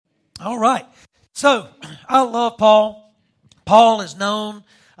All right. So I love Paul. Paul is known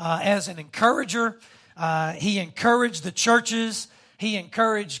as an encourager. He encouraged the churches. He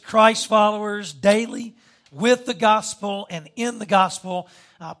encouraged Christ followers daily with the gospel and in the gospel.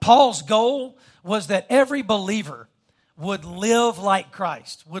 Paul's goal was that every believer would live like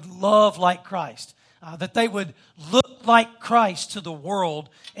Christ, would love like Christ, that they would look like Christ to the world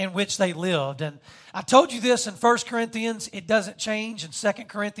in which they lived. And I told you this in 1 Corinthians. It doesn't change in 2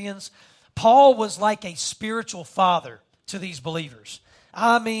 Corinthians. Paul was like a spiritual father to these believers.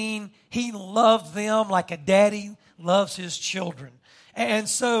 I mean, he loved them like a daddy loves his children. And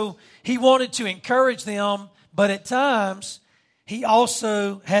so he wanted to encourage them, but at times he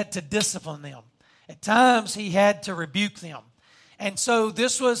also had to discipline them. At times he had to rebuke them. And so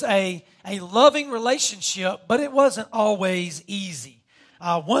this was a loving relationship, but it wasn't always easy.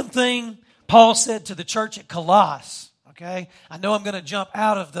 One thing Paul said to the church at Colossus, okay? I know I'm going to jump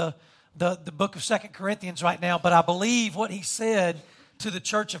out of the book of 2 Corinthians right now, but I believe what he said to the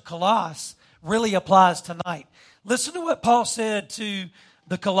church of Colossus really applies tonight. Listen to what Paul said to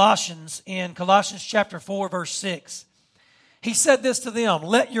the Colossians in Colossians chapter 4, verse 6. He said this to them,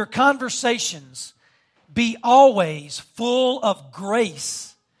 "Let your conversations be always full of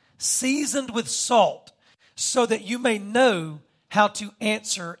grace, seasoned with salt, so that you may know how to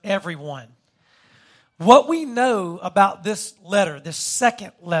answer everyone." What we know about this letter, this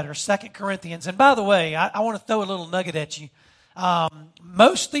second letter, 2 Corinthians, and by the way, I want to throw a little nugget at you.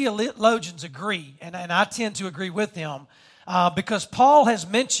 Most theologians agree, and I tend to agree with them, because Paul has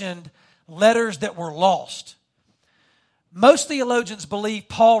mentioned letters that were lost. Most theologians believe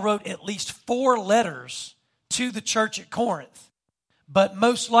Paul wrote at least 4 letters to the church at Corinth, but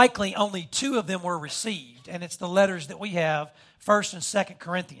most likely only 2 of them were received, and it's the letters that we have, 1 and 2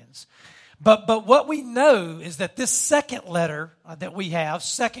 Corinthians. But what we know is that this second letter that we have,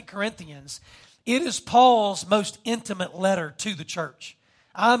 2 Corinthians, it is Paul's most intimate letter to the church.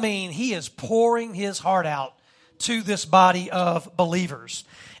 I mean, he is pouring his heart out to this body of believers.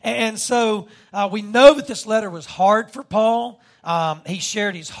 And so we know that this letter was hard for Paul. He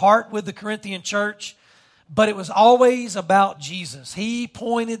shared his heart with the Corinthian church, but it was always about Jesus. He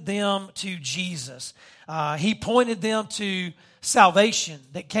pointed them to Jesus. He pointed them to salvation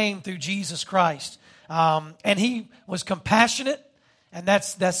that came through Jesus Christ. And he was compassionate, and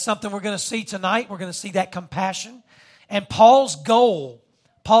that's something we're going to see tonight. We're going to see that compassion. And Paul's goal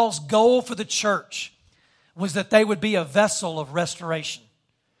for the church was that they would be a vessel of restoration.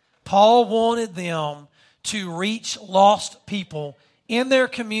 Paul wanted them to reach lost people in their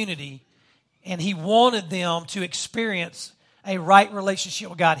community, and he wanted them to experience a right relationship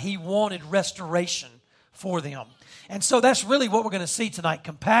with God. He wanted restoration for them. And so that's really what we're going to see tonight,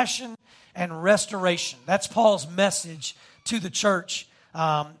 compassion and restoration. That's Paul's message to the church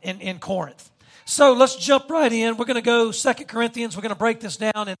in Corinth. So let's jump right in. We're going to go 2 Corinthians. We're going to break this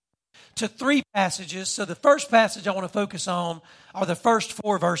down into 3 passages. So the first passage I want to focus on are the first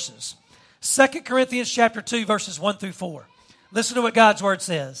 4 verses. 2 Corinthians chapter 2, verses 1 through 4. Listen to what God's word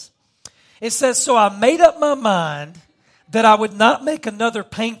says. It says, "So I made up my mind that I would not make another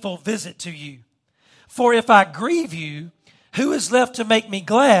painful visit to you. For if I grieve you, who is left to make me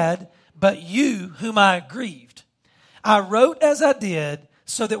glad but you whom I grieved? I wrote as I did,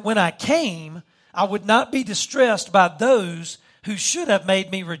 so that when I came, I would not be distressed by those who should have made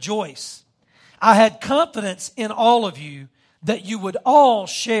me rejoice. I had confidence in all of you that you would all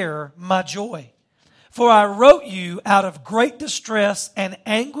share my joy. For I wrote you out of great distress and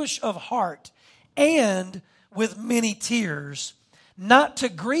anguish of heart, and with many tears, not to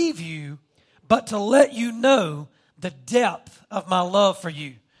grieve you, but to let you know the depth of my love for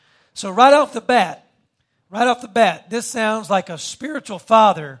you." So right off the bat, this sounds like a spiritual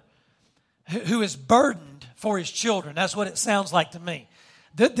father who is burdened for his children. That's what it sounds like to me.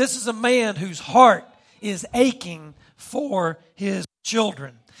 This is a man whose heart is aching for his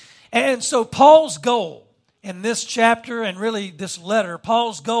children. And so Paul's goal in this chapter and really this letter,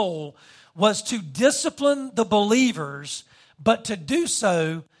 Paul's goal was to discipline the believers, but to do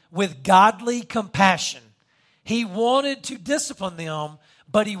so with godly compassion. He wanted to discipline them,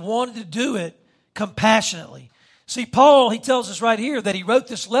 but he wanted to do it compassionately. See, Paul, he tells us right here that he wrote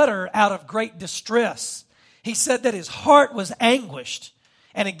this letter out of great distress. He said that his heart was anguished.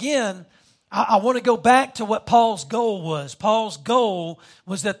 And again, I want to go back to what Paul's goal was. Paul's goal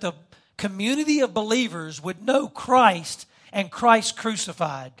was that the community of believers would know Christ and Christ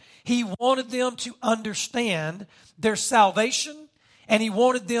crucified. He wanted them to understand their salvation, and he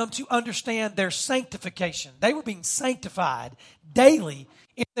wanted them to understand their sanctification. They were being sanctified daily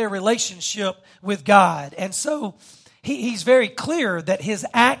in their relationship with God. And so he's very clear that his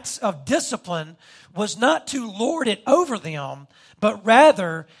acts of discipline was not to lord it over them, but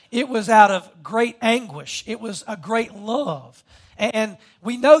rather it was out of great anguish. It was a great love. And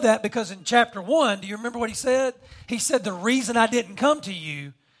we know that because in chapter 1, do you remember what he said? He said, the reason I didn't come to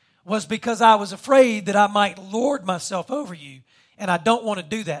you was because I was afraid that I might lord myself over you. And I don't want to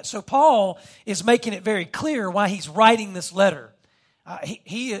do that. So Paul is making it very clear why he's writing this letter.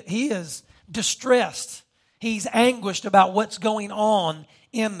 He is distressed. He's anguished about what's going on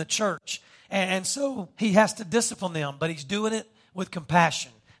in the church. And so he has to discipline them, but he's doing it with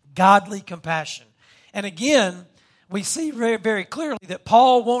compassion, godly compassion. And again, we see very, very clearly that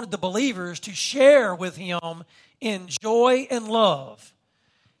Paul wanted the believers to share with him in joy and love.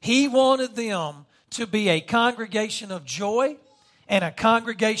 He wanted them to be a congregation of joy and a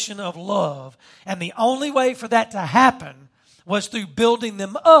congregation of love. And the only way for that to happen was through building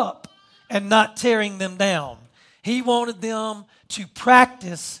them up and not tearing them down. He wanted them to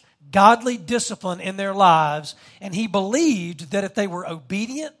practice godly discipline in their lives, and he believed that if they were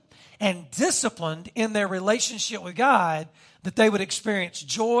obedient and disciplined in their relationship with God, that they would experience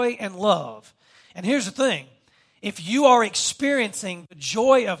joy and love. And here's the thing. If you are experiencing the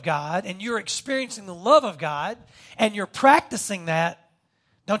joy of God and you're experiencing the love of God and you're practicing that,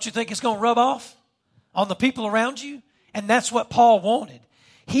 don't you think it's going to rub off on the people around you? And that's what Paul wanted.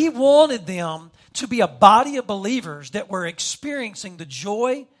 He wanted them to be a body of believers that were experiencing the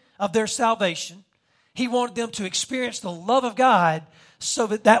joy of their salvation. He wanted them to experience the love of God so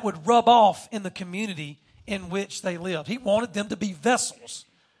that that would rub off in the community in which they lived. He wanted them to be vessels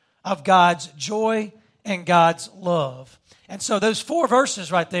of God's joy and God's love. And so those 4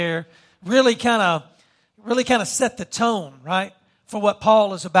 verses right there really kind of set the tone, right, for what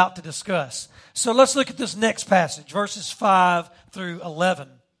Paul is about to discuss. So let's look at this next passage, verses 5 through 11.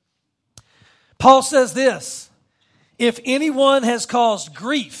 Paul says this, if anyone has caused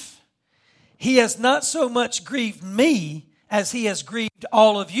grief, he has not so much grieved me as he has grieved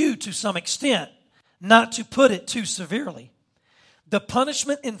all of you to some extent, not to put it too severely. The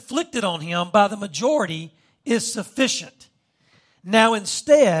punishment inflicted on him by the majority is sufficient. Now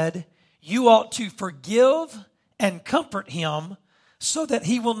instead, you ought to forgive and comfort him so that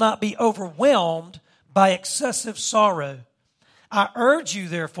he will not be overwhelmed by excessive sorrow. I urge you,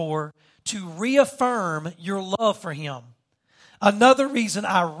 therefore, to reaffirm your love for him. Another reason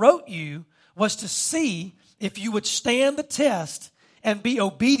I wrote you was to see if you would stand the test and be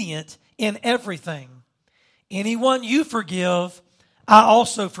obedient in everything. Anyone you forgive, I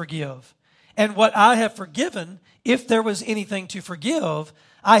also forgive. And what I have forgiven, if there was anything to forgive,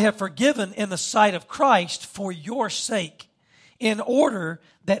 I have forgiven in the sight of Christ for your sake, in order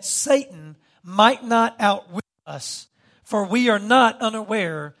that Satan might not outwit us, for we are not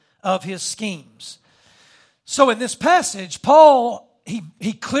unaware of his schemes. So in this passage, Paul,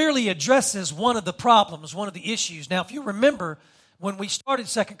 he clearly addresses one of the problems, one of the issues. Now, if you remember, when we started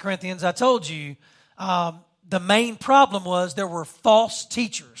 2 Corinthians, I told you the main problem was there were false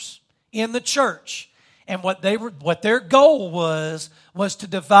teachers in the church. And what their goal was to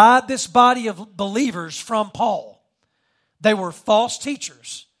divide this body of believers from Paul. They were false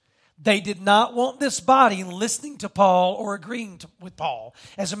teachers. They did not want this body listening to Paul or agreeing with Paul.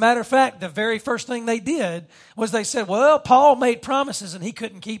 As a matter of fact, the very first thing they did was they said, well, Paul made promises and he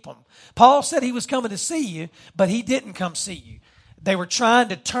couldn't keep them. Paul said he was coming to see you, but he didn't come see you. They were trying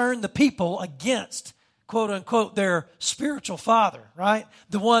to turn the people against, quote unquote, their spiritual father, right?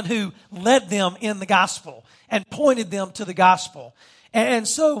 The one who led them in the gospel and pointed them to the gospel. And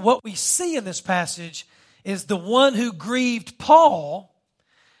so what we see in this passage is the one who grieved Paul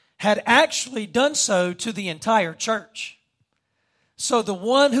had actually done so to the entire church. So the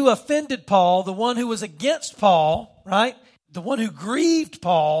one who offended Paul, the one who was against Paul, right? The one who grieved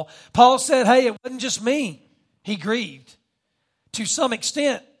Paul, Paul said, hey, it wasn't just me he grieved. To some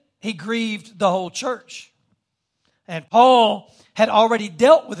extent, he grieved the whole church. And Paul had already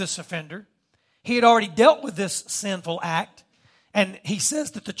dealt with this offender. He had already dealt with this sinful act. And he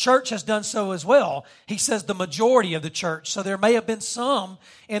says that the church has done so as well. He says the majority of the church. So there may have been some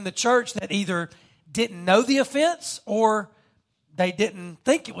in the church that either didn't know the offense or they didn't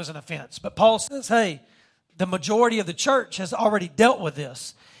think it was an offense. But Paul says, hey, the majority of the church has already dealt with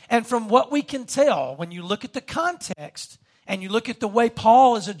this. And from what we can tell, when you look at the context and you look at the way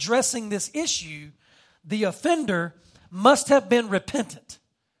Paul is addressing this issue, the offender must have been repentant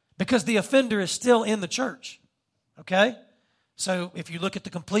because the offender is still in the church. Okay? So if you look at the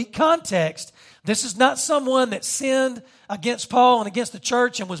complete context, this is not someone that sinned against Paul and against the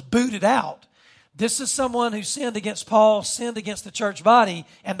church and was booted out. This is someone who sinned against Paul, sinned against the church body,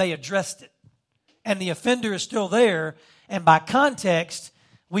 and they addressed it. and the offender is still there. And by context,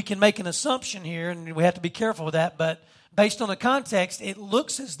 we can make an assumption here, and we have to be careful with that, but based on the context, it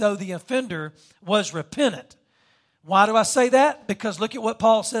looks as though the offender was repentant. Why do I say that? Because look at what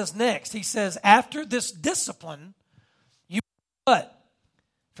Paul says next. He says, after this discipline, you what?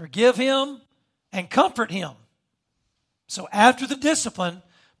 Forgive him and comfort him. So after the discipline,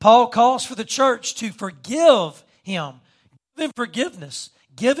 Paul calls for the church to forgive him. Give him forgiveness.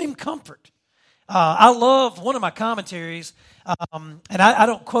 Give him comfort. I love one of my commentaries, and I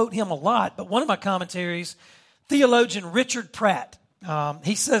don't quote him a lot, but one of my commentaries, theologian Richard Pratt,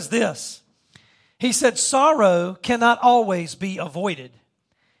 he says this. He said, sorrow cannot always be avoided.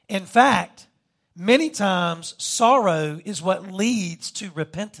 In fact, many times sorrow is what leads to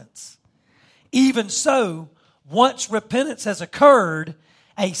repentance. Even so, once repentance has occurred,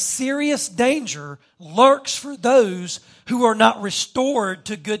 a serious danger lurks for those who are not restored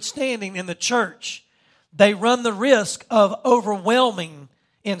to good standing in the church. They run the risk of overwhelming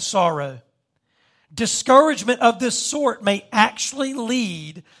in sorrow. Discouragement of this sort may actually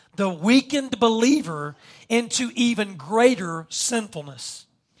lead the weakened believer into even greater sinfulness.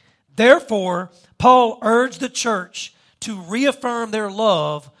 Therefore, Paul urged the church to reaffirm their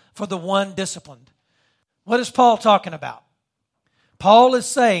love for the one disciplined. What is Paul talking about? Paul is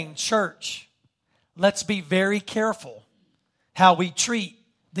saying, church, let's be very careful how we treat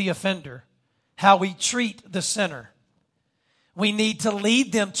the offender, how we treat the sinner. We need to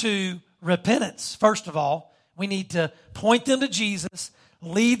lead them to repentance, first of all. We need to point them to Jesus,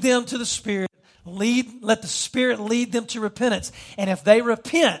 lead them to the Spirit, let the Spirit lead them to repentance. And if they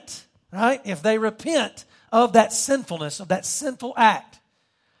repent, right, if they repent of that sinfulness, of that sinful act,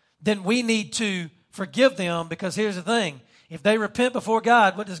 then we need to forgive them, because here's the thing. If they repent before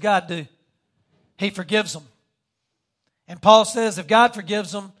God, what does God do? He forgives them. And Paul says if God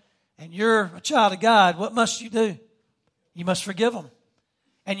forgives them and you're a child of God, what must you do? You must forgive them.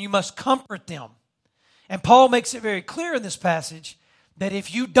 And you must comfort them. And Paul makes it very clear in this passage that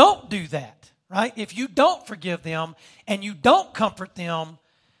if you don't do that, right? If you don't forgive them and you don't comfort them,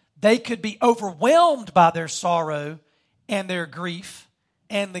 they could be overwhelmed by their sorrow and their grief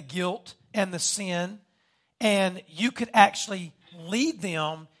and the guilt and the sin, and you could actually lead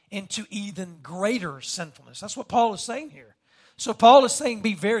them into even greater sinfulness. That's what Paul is saying here. So Paul is saying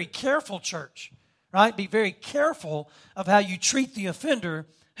be very careful, church, right? Be very careful of how you treat the offender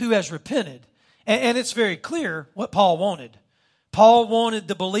who has repented. And it's very clear what Paul wanted. Paul wanted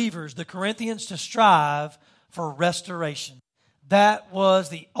the believers, the Corinthians, to strive for restoration. That was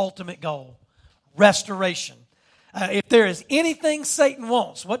the ultimate goal, restoration. If there is anything Satan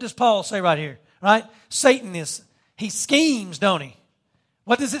wants, what does Paul say right here? Right? Satan he schemes, don't he?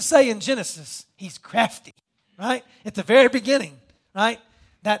 What does it say in Genesis? He's crafty, right? At the very beginning, right?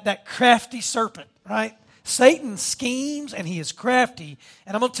 That crafty serpent, right? Satan schemes and he is crafty.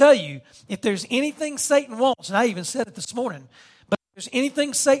 And I'm going to tell you, if there's anything Satan wants, and I even said it this morning, but if there's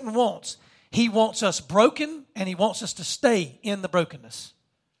anything Satan wants, he wants us broken and he wants us to stay in the brokenness.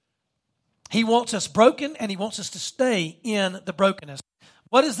 He wants us broken and he wants us to stay in the brokenness.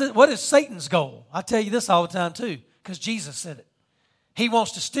 What is Satan's goal? I tell you this all the time too, because Jesus said it. He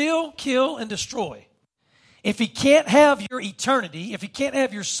wants to steal, kill, and destroy. If he can't have your eternity, if he can't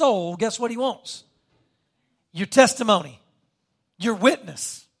have your soul, guess what he wants? Your testimony, your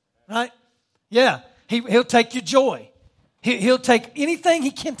witness, right? Yeah, he'll take your joy. He'll take anything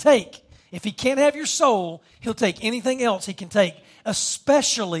he can take. If he can't have your soul, he'll take anything else he can take,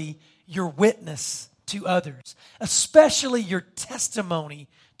 especially your witness to others, especially your testimony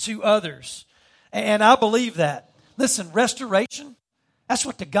to others. And I believe that. Listen, restoration, that's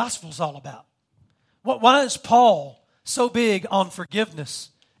what the gospel's all about. Why is Paul so big on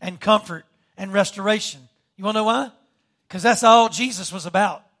forgiveness and comfort and restoration? You want to know why? Because that's all Jesus was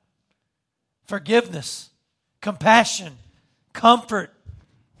about. Forgiveness, compassion, comfort,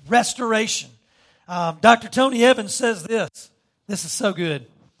 restoration. Dr. Tony Evans says this. This is so good.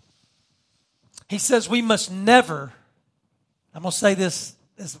 He says we must never, I'm going to say this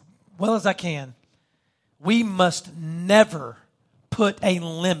as well as I can, we must never put a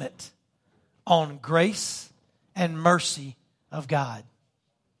limit on grace and mercy of God.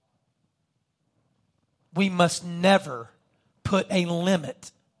 We must never put a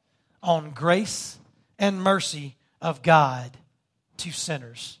limit on grace and mercy of God to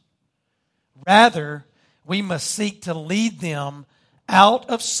sinners. Rather, we must seek to lead them out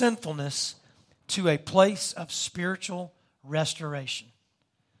of sinfulness to a place of spiritual restoration.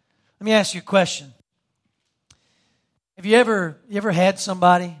 Let me ask you a question. Have you ever had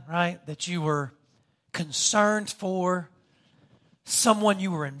somebody, right, that you were concerned for, someone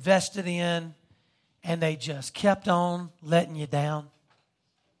you were invested in, and they just kept on letting you down?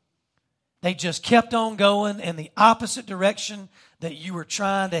 They just kept on going in the opposite direction that you were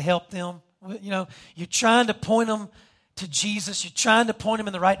trying to help them. You know, you're trying to point them to Jesus. You're trying to point them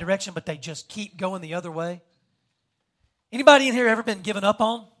in the right direction, but they just keep going the other way. Anybody in here ever been given up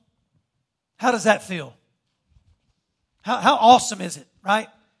on? How does that feel? How awesome is it, right,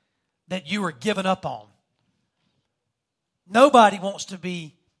 that you were given up on? Nobody wants to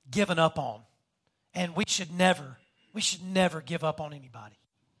be given up on. And we should never give up on anybody.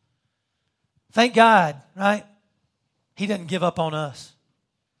 Thank God, right? He doesn't give up on us.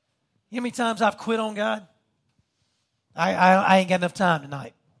 You know how many times I've quit on God? I ain't got enough time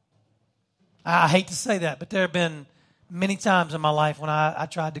tonight. I hate to say that, but there have been many times in my life when I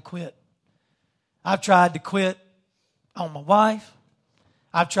tried to quit. I've tried to quit on my wife.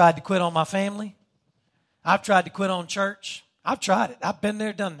 I've tried to quit on my family. I've tried to quit on church. I've tried it. I've been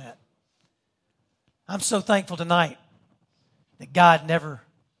there, done that. I'm so thankful tonight that God never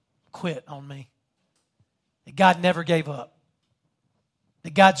quit on me. That God never gave up.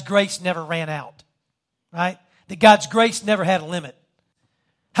 That God's grace never ran out. Right? That God's grace never had a limit.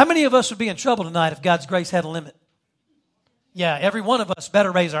 How many of us would be in trouble tonight if God's grace had a limit? Yeah, every one of us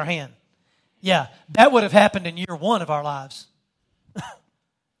better raise our hand. Yeah, that would have happened in year one of our lives.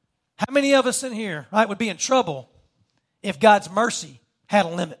 How many of us in here, right, would be in trouble if God's mercy had a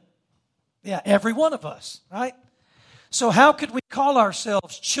limit? Yeah, every one of us, right? So how could we call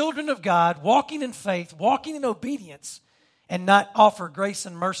ourselves children of God, walking in faith, walking in obedience, and not offer grace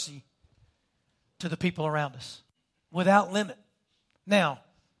and mercy to the people around us without limit? Now,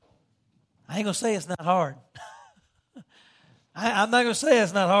 I ain't going to say it's not hard. I'm not going to say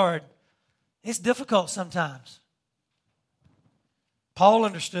it's not hard. It's difficult sometimes. Paul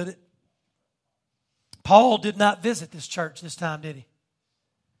understood it. Paul did not visit this church this time, did he?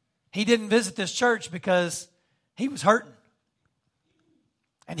 He didn't visit this church because he was hurting.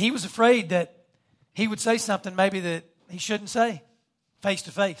 And he was afraid that he would say something maybe that he shouldn't say face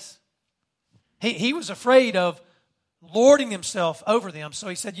to face. He was afraid of lording himself over them. So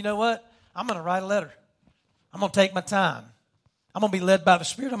he said, you know what? I'm going to write a letter. I'm going to take my time. I'm going to be led by the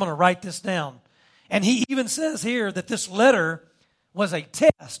Spirit. I'm going to write this down. And he even says here that this letter was a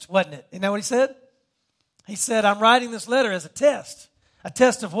test, wasn't it? You know what he said? He said, I'm writing this letter as a test. A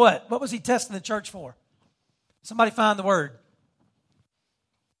test of what? What was he testing the church for? Somebody find the word.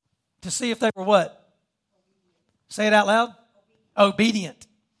 To see if they were what? Say it out loud. Obedient.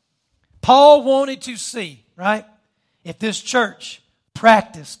 Paul wanted to see, right, if this church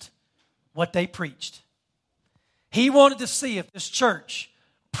practiced what they preached. He wanted to see if this church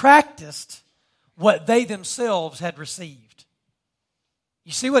practiced what they themselves had received.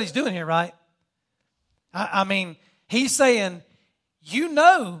 You see what he's doing here, right? I mean, he's saying, you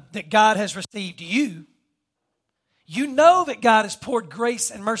know that God has received you. You know that God has poured grace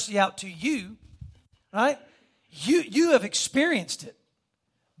and mercy out to you, right? You have experienced it.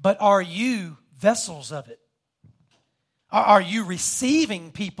 But are you vessels of it? Are you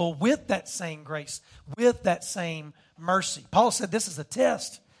receiving people with that same grace, with that same mercy? Paul said this is a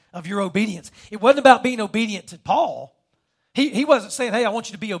test of your obedience. It wasn't about being obedient to Paul. He wasn't saying, hey, I want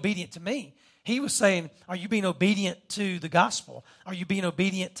you to be obedient to me. He was saying, are you being obedient to the gospel? Are you being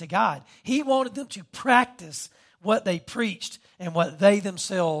obedient to God? He wanted them to practice what they preached and what they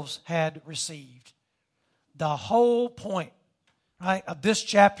themselves had received. The whole point, right, of this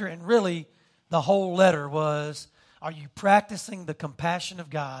chapter and really the whole letter was, are you practicing the compassion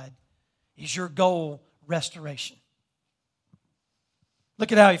of God? Is your goal restoration?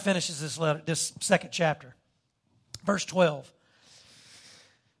 Look at how he finishes this letter, this second chapter. Verse 12.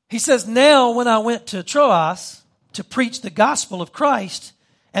 He says, now when I went to Troas to preach the gospel of Christ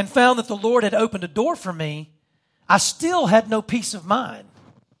and found that the Lord had opened a door for me, I still had no peace of mind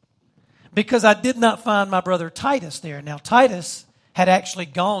because I did not find my brother Titus there. Now Titus had actually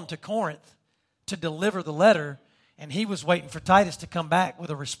gone to Corinth to deliver the letter, and he was waiting for Titus to come back with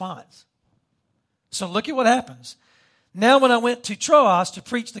a response. So look at what happens. Now when I went to Troas to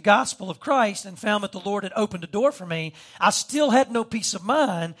preach the gospel of Christ and found that the Lord had opened a door for me, I still had no peace of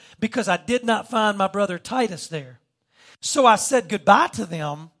mind because I did not find my brother Titus there. So I said goodbye to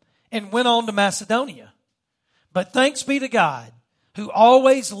them and went on to Macedonia. But thanks be to God, who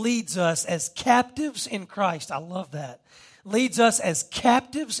always leads us as captives in Christ. I love that. Leads us as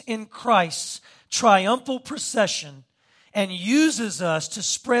captives in Christ's triumphal procession and uses us to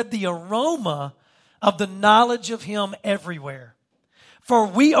spread the aroma of the knowledge of Him everywhere. For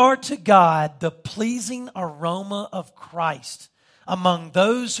we are to God the pleasing aroma of Christ among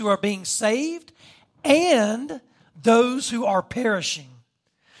those who are being saved and those who are perishing.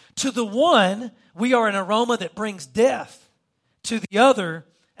 To the one, we are an aroma that brings death. To the other,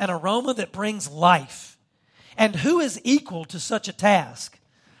 an aroma that brings life. And who is equal to such a task?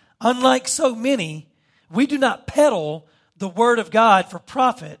 Unlike so many, we do not peddle the word of God for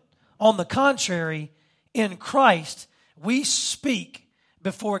profit. On the contrary, in Christ, we speak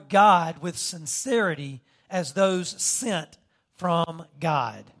before God with sincerity as those sent from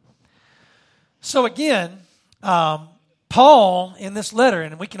God. So again, Paul in this letter,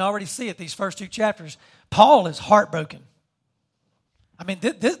 and we can already see it, these first two chapters, Paul is heartbroken. I mean,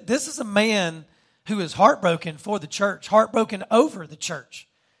 this is a man who is heartbroken for the church, heartbroken over the church.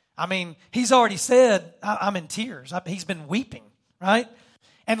 I mean, he's already said, I'm in tears. He's been weeping, right?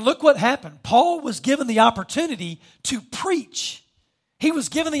 And look what happened. Paul was given the opportunity to preach. He was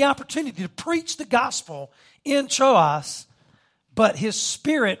given the opportunity to preach the gospel in Troas, but his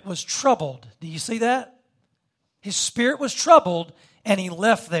spirit was troubled. Do you see that? His spirit was troubled, and he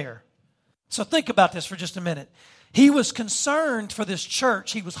left there. So think about this for just a minute. He was concerned for this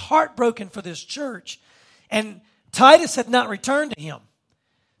church. He was heartbroken for this church, and Titus had not returned to him.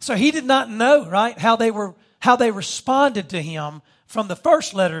 So he did not know, right, how they responded to him from the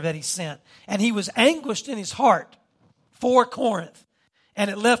first letter that he sent. And he was anguished in his heart for Corinth. And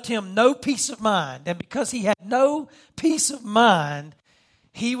it left him no peace of mind. And because he had no peace of mind,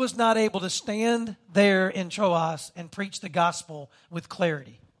 he was not able to stand there in Troas and preach the gospel with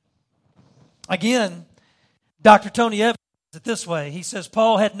clarity. Again, Dr. Tony Evans says it this way. He says,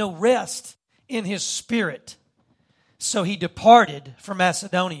 Paul had no rest in his spirit, so he departed from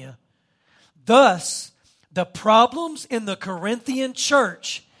Macedonia. Thus, the problems in the Corinthian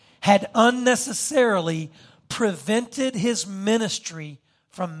church had unnecessarily prevented his ministry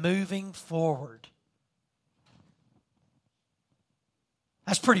from moving forward.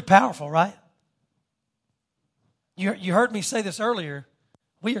 That's pretty powerful, right? You heard me say this earlier.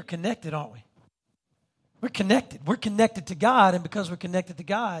 We are connected, aren't we? We're connected. We're connected to God, and because we're connected to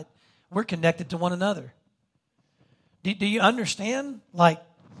God, we're connected to one another. Do you understand? Like,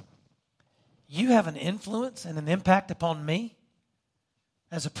 you have an influence and an impact upon me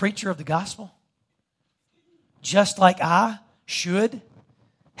as a preacher of the gospel, just like I should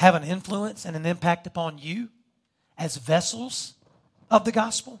have an influence and an impact upon you as vessels of the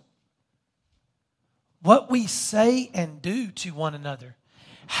gospel. What we say and do to one another,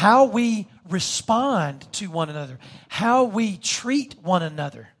 how we respond to one another, how we treat one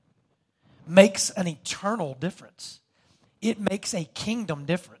another makes an eternal difference. It makes a kingdom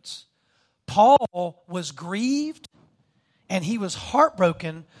difference. Paul was grieved and he was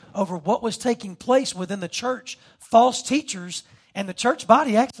heartbroken over what was taking place within the church. False teachers and the church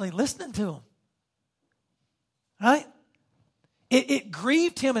body actually listening to him. Right? It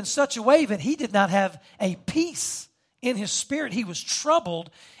grieved him in such a way that he did not have a peace in his spirit. He was troubled,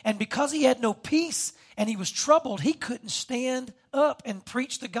 and because he had no peace and he was troubled, he couldn't stand up and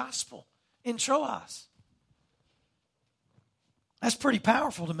preach the gospel in Troas. That's pretty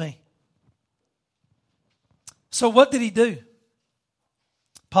powerful to me. So what did he do?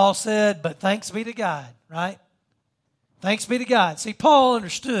 Paul said, but thanks be to God, right? Thanks be to God. See, Paul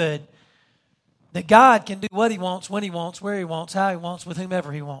understood that God can do what he wants, when he wants, where he wants, how he wants, with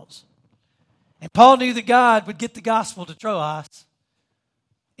whomever he wants. And Paul knew that God would get the gospel to Troas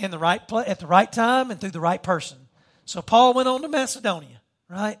in the right place, at the right time and through the right person. So Paul went on to Macedonia,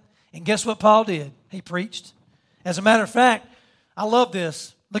 right? And guess what Paul did? He preached. As a matter of fact, I love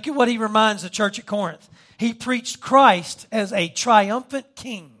this. Look at what he reminds the church at Corinth. He preached Christ as a triumphant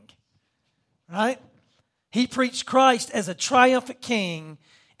king, right? He preached Christ as a triumphant king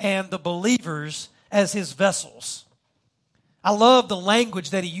and the believers as his vessels. I love the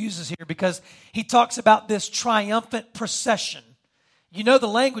language that he uses here because he talks about this triumphant procession. You know the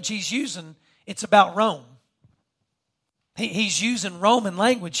language he's using, it's about Rome. He's using Roman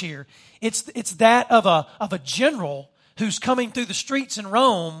language here. It's that of a general who's coming through the streets in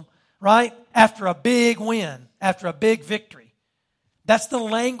Rome, right, after a big win, after a big victory. That's the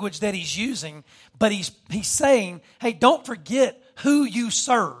language that he's using, but he's saying, hey, don't forget who you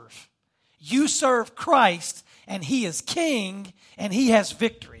serve. You serve Christ, and he is king, and he has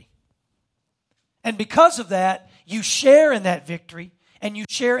victory. And because of that, you share in that victory, and you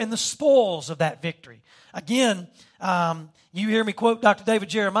share in the spoils of that victory. Again, you hear me quote Dr. David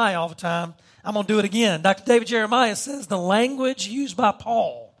Jeremiah all the time. I'm going to do it again. Dr. David Jeremiah says the language used by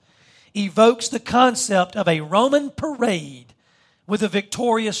Paul evokes the concept of a Roman parade with a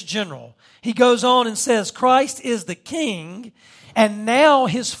victorious general. He goes on and says, Christ is the king, and now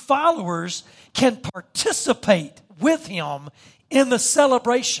his followers can participate with him in the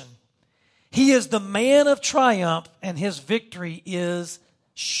celebration. He is the man of triumph, and his victory is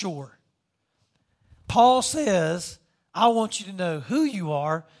sure. Paul says, I want you to know who you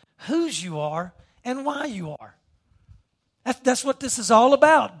are, whose you are, and why you are. That's what this is all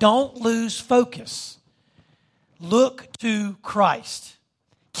about. Don't lose focus. Look to Christ.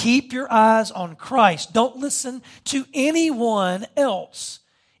 Keep your eyes on Christ. Don't listen to anyone else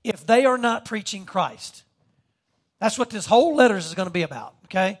if they are not preaching Christ. That's what this whole letter is going to be about,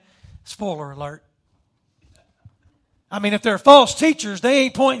 okay? Spoiler alert. I mean, if they're false teachers, they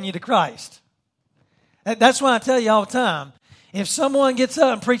ain't pointing you to Christ. That's why I tell you all the time, if someone gets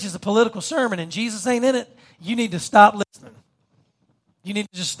up and preaches a political sermon and Jesus ain't in it, you need to stop listening. You need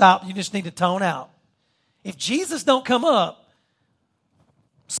to just stop. You just need to tone out. If Jesus don't come up,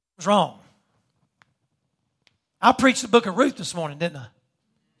 something's wrong. I preached the book of Ruth this morning, didn't I?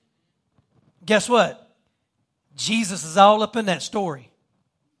 Guess what? Jesus is all up in that story.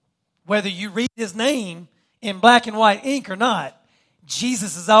 Whether you read his name in black and white ink or not,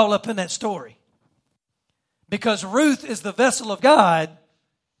 Jesus is all up in that story. Because Ruth is the vessel of God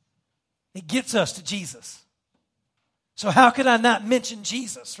that gets us to Jesus. So how could I not mention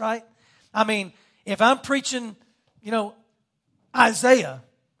Jesus, right? I mean, if I'm preaching, Isaiah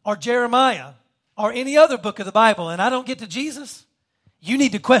or Jeremiah or any other book of the Bible and I don't get to Jesus, you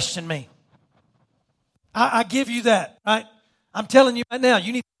need to question me. I give you that, right? I'm telling you right now,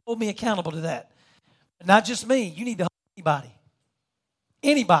 you need to hold me accountable to that. But not just me. You need to hold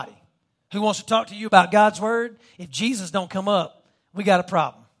anybody who wants to talk to you about God's Word. If Jesus don't come up, we got a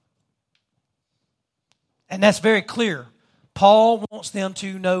problem. And that's very clear. Paul wants them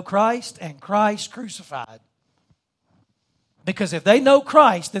to know Christ and Christ crucified. Because if they know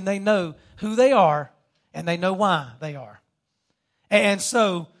Christ, then they know who they are and they know why they are. And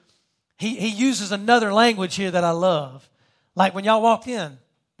so he uses another language here that I love. Like when y'all walked in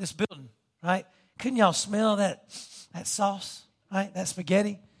this building, right? Couldn't y'all smell that sauce, right? That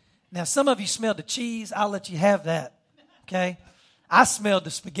spaghetti? Now, some of you smelled the cheese. I'll let you have that, okay? I smelled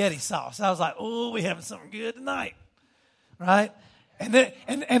the spaghetti sauce. I was like, oh, we having something good tonight, right?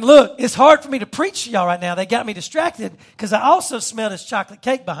 And look, it's hard for me to preach to y'all right now. They got me distracted because I also smell this chocolate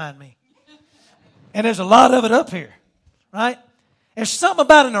cake behind me. And there's a lot of it up here, right? There's something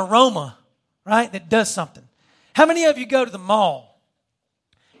about an aroma, right, that does something. How many of you go to the mall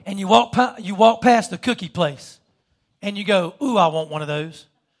and you walk past the cookie place and you go, ooh, I want one of those?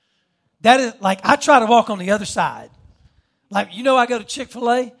 That is like, I try to walk on the other side. Like, I go to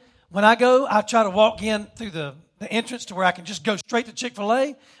Chick-fil-A. When I go, I try to walk in through the entrance to where I can just go straight to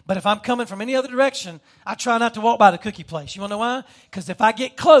Chick-fil-A. But if I'm coming from any other direction, I try not to walk by the cookie place. You want to know why? Because if I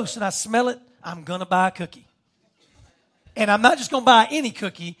get close and I smell it, I'm going to buy a cookie. And I'm not just going to buy any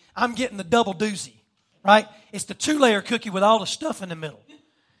cookie. I'm getting the double doozy, right? It's the 2-layer cookie with all the stuff in the middle.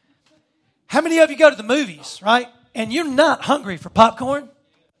 How many of you go to the movies, right? And you're not hungry for popcorn?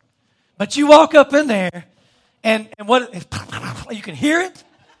 But you walk up in there and what you can hear it.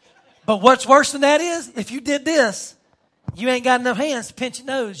 But what's worse than that is, if you did this, you ain't got enough hands to pinch your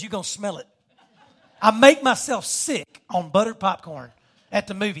nose, you're going to smell it. I make myself sick on buttered popcorn at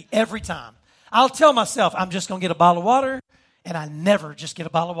the movie every time. I'll tell myself I'm just going to get a bottle of water, and I never just get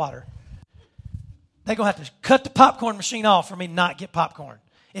a bottle of water. They're going to have to cut the popcorn machine off for me to not get popcorn.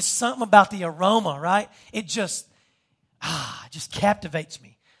 It's something about the aroma, right? It just captivates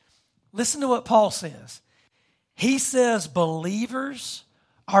me. Listen to what Paul says. He says believers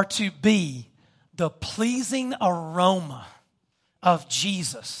are to be the pleasing aroma of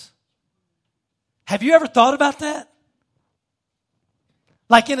Jesus. Have you ever thought about that?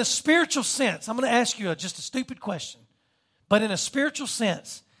 Like in a spiritual sense, I'm going to ask you just a stupid question. But in a spiritual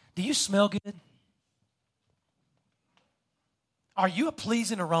sense, do you smell good? Are you a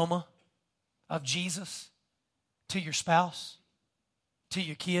pleasing aroma of Jesus to your spouse, to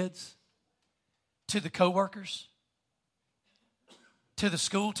your kids, to the coworkers, to the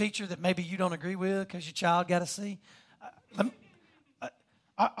school teacher that maybe you don't agree with because your child got a C?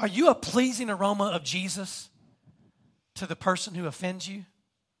 Are you a pleasing aroma of Jesus to the person who offends you?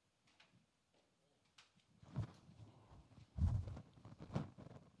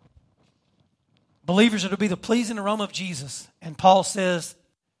 Believers are to be the pleasing aroma of Jesus. And Paul says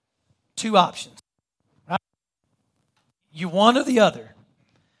 2 options. Right? You one or the other.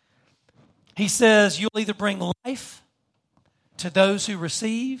 He says you'll either bring life to those who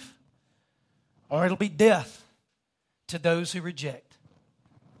receive, or it'll be death to those who reject.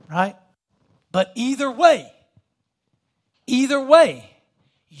 Right? But either way,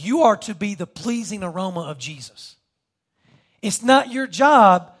 you are to be the pleasing aroma of Jesus. It's not your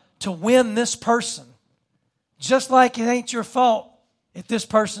job to win this person, just like it ain't your fault if this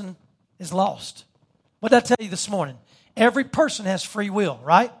person is lost. What did I tell you this morning? every person has free will,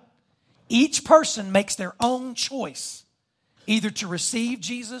 right? Each person makes their own choice, either to receive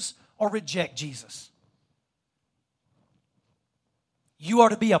Jesus or reject Jesus. You are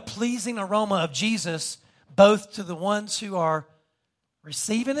to be a pleasing aroma of Jesus, both to the ones who are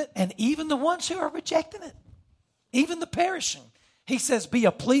receiving it and even the ones who are rejecting it, even the perishing. He says, be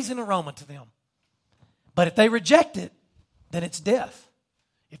a pleasing aroma to them. But if they reject it, then it's death.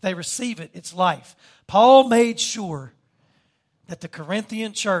 If they receive it, it's life. Paul made sure that the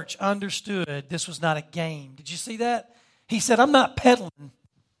Corinthian church understood this was not a game. Did you see that? He said, I'm not peddling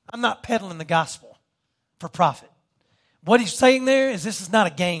the gospel for profit. What he's saying there is this is not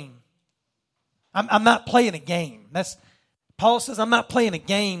a game. I'm not playing a game. Paul says, I'm not playing a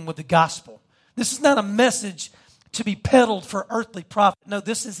game with the gospel. This is not a message to be peddled for earthly profit. No,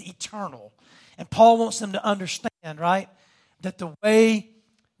 this is eternal. And Paul wants them to understand, right, that the way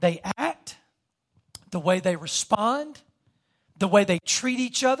they act, the way they respond, the way they treat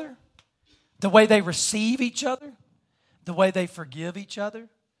each other, the way they receive each other, the way they forgive each other,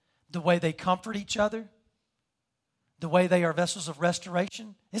 the way they comfort each other, the way they are vessels of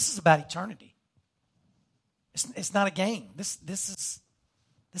restoration, this is about eternity. It's not a game. This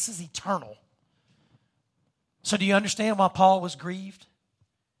is eternal. So do you understand why Paul was grieved?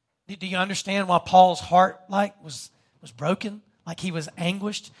 Do you understand why Paul's heart was broken? Like he was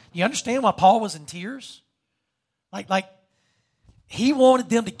anguished? Do you understand why Paul was in tears? Like he wanted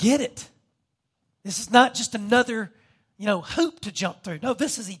them to get it. This is not just another, hoop to jump through. No,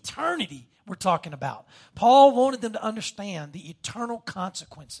 this is eternity we're talking about. Paul wanted them to understand the eternal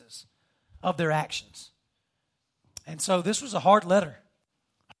consequences of their actions. And so this was a hard letter.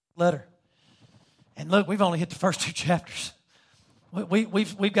 And look, we've only hit the first 2 chapters.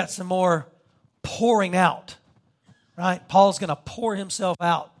 We've got some more pouring out, right? Paul's going to pour himself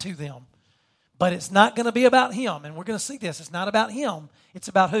out to them. But it's not going to be about him. And we're going to see this. It's not about him. It's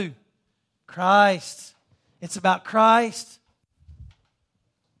about who? Christ. It's about Christ.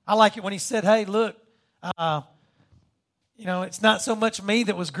 I like it when he said, hey, look, it's not so much me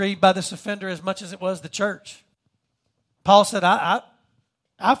that was grieved by this offender as much as it was the church. Paul said,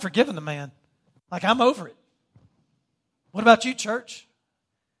 I've forgiven the man. Like, I'm over it. What about you, church?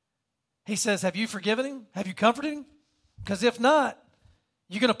 He says, have you forgiven him? Have you comforted him? Because if not,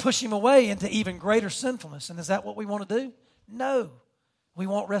 you're going to push him away into even greater sinfulness. And is that what we want to do? No. We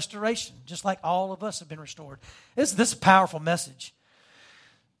want restoration, just like all of us have been restored. This is a powerful message.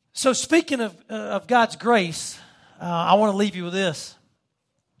 So speaking of God's grace, I want to leave you with this.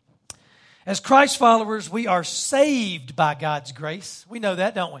 As Christ followers, we are saved by God's grace. We know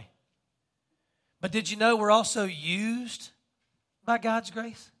that, don't we? But did you know we're also used by God's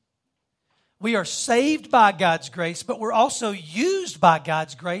grace? We are saved by God's grace, but we're also used by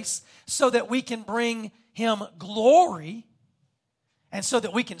God's grace so that we can bring Him glory and so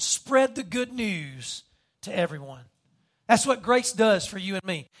that we can spread the good news to everyone. That's what grace does for you and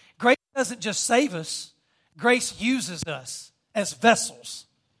me. Grace doesn't just save us. Grace uses us as vessels,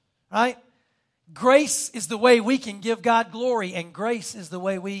 right? Grace is the way we can give God glory, and grace is the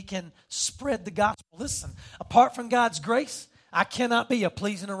way we can spread the gospel. Listen, apart from God's grace, I cannot be a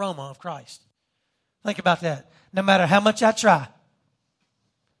pleasing aroma of Christ. Think about that. No matter how much I try,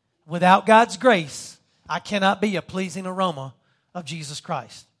 without God's grace, I cannot be a pleasing aroma of Jesus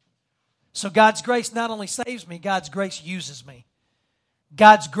Christ. So God's grace not only saves me, God's grace uses me.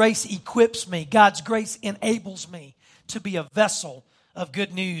 God's grace equips me. God's grace enables me to be a vessel of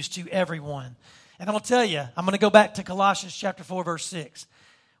good news to everyone. And I'm going to tell you, I'm going to go back to Colossians chapter 4, verse 6.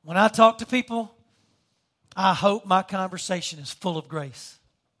 When I talk to people, I hope my conversation is full of grace.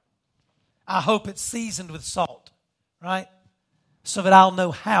 I hope it's seasoned with salt, right? So that I'll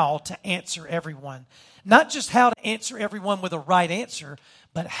know how to answer everyone. Not just how to answer everyone with a right answer,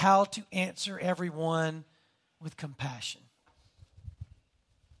 but how to answer everyone with compassion.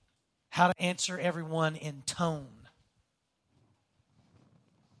 How to answer everyone in tone.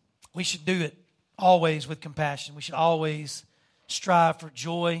 We should do it always with compassion. We should always strive for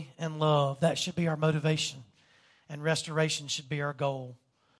joy and love. That should be our motivation. And restoration should be our goal.